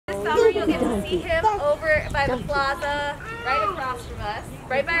you'll get to see him over by the plaza, right across from us,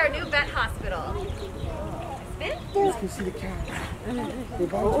 right by our new vet hospital. Spin? You can see the cat.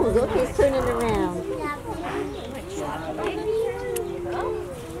 Oh, look, he's turning around.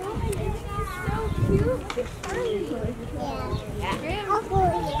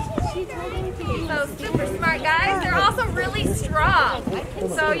 So super smart guys. They're also really strong.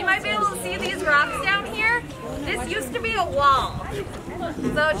 So you might be able to see these rocks down here. This used to be a wall.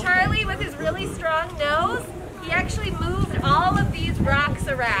 So Charlie, with his really strong nose, he actually moved all of these rocks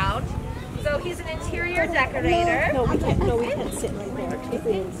around. So he's an interior decorator. No, we can't sit right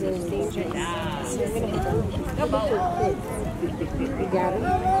there. It's dangerous. You got him?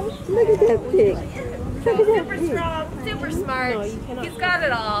 Look at that pig. Look at that Super pig. strong, super smart. No, you cannot. He's got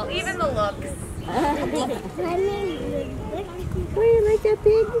it all, even the looks. Oh, you like that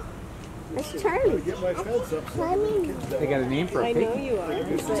pig? That's Charlie. Get my fence up so the kids They got a name for a I pig. know you are.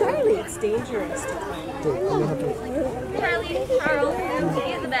 It's Charlie. It's dangerous to climb. Charlie, Charles,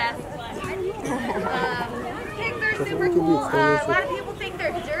 he is the best. Pigs are super cool. A lot of people think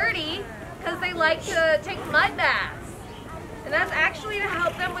they're dirty because they like to take mud baths. And that's actually to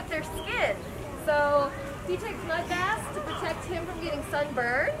help them with their skin. So he takes mud baths to protect him from getting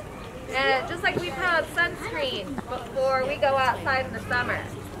sunburned. And just like we put on sunscreen before we go outside in the summer.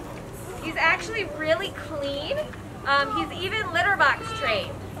 He's actually really clean. He's even litter box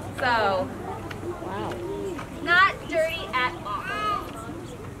trained. So, Wow. not dirty at all.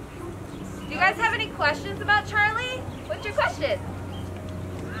 Do you guys have any questions about Charlie? What's your question?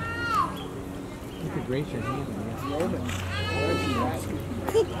 You could raise your hand.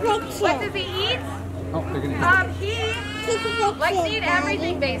 What does he eat? Oh, they're gonna. He likes to eat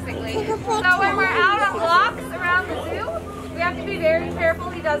everything basically. So when we're out on walks around the zoo, we have to be very careful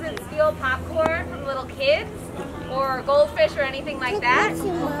he doesn't steal popcorn from little kids or goldfish or anything like that.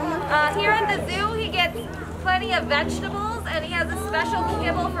 Here in the zoo, he gets plenty of vegetables and he has a special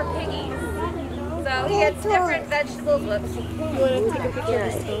kibble for piggies. So he gets different vegetables. Whoops. You want to take a picture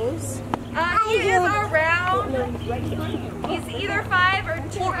of his toes? He is around, he's either 5 or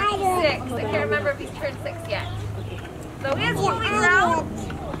 6. I can't remember if he's turned 6 yet. So he is fully grown.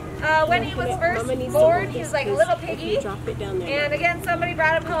 When he was first born, he was like a little piggy. Drop it down there. And again, somebody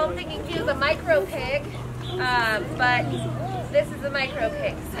brought him home thinking he was a micro pig. But this is a micro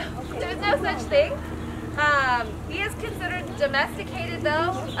pig. So there's no such thing. He is considered domesticated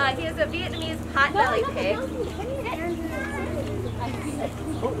though. He is a Vietnamese pot-bellied pig.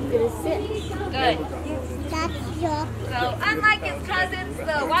 Oh, you're gonna sit. Good. So unlike his cousins,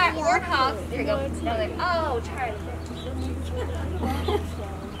 the white warthogs, here you go. They're like, oh, Charlie.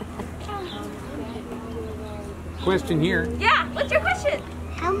 Question here. Yeah, what's your question?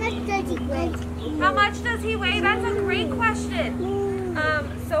 How much does he weigh? How much does he weigh? That's a great question.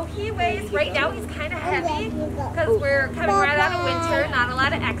 So he weighs, right now he's kind of heavy because we're coming right out of winter, not a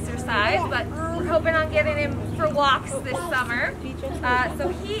lot of exercise, but we're hoping on getting him for walks this summer. So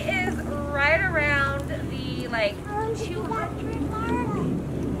he is right around the like 200 mark.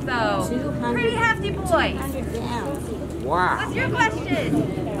 So pretty hefty boy. Wow. What's your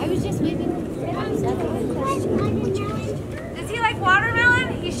question? I was just waiting. Does he like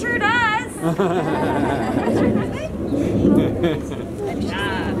watermelon? He sure does.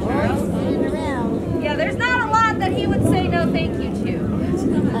 Yeah, there's not a lot that he would say no thank you to.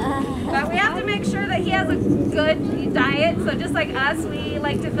 But we have to make sure that he has a good diet. So just like us, we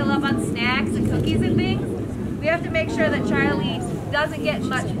like to fill up on snacks and cookies and things. We have to make sure that Charlie doesn't get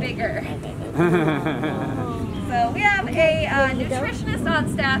much bigger. So we have a nutritionist on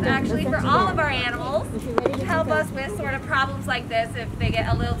staff actually for all of our animals to help us with sort of problems like this if they get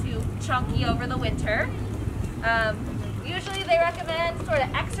a little too chunky over the winter. Usually they recommend sort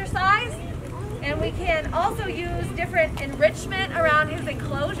of exercise, and we can also use different enrichment around his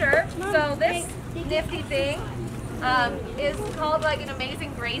enclosure. So this nifty thing is called like an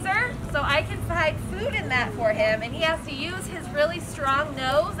amazing grazer. So I can provide food in that for him, and he has to use his really strong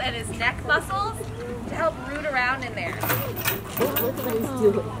nose and his neck muscles to help root around in there. Look what he's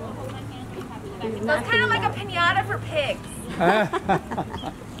doing. So it's kind of like a piñata for pigs.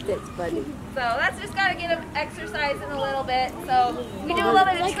 That's funny. So that's just got to get him exercising a little bit. So we do a little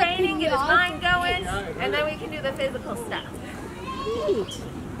bit of training, get his mind going, and then we can do the physical stuff. Neat.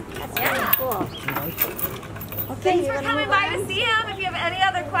 That's really cool. Thanks for coming by to see him. If you have any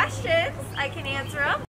other questions, I can answer them.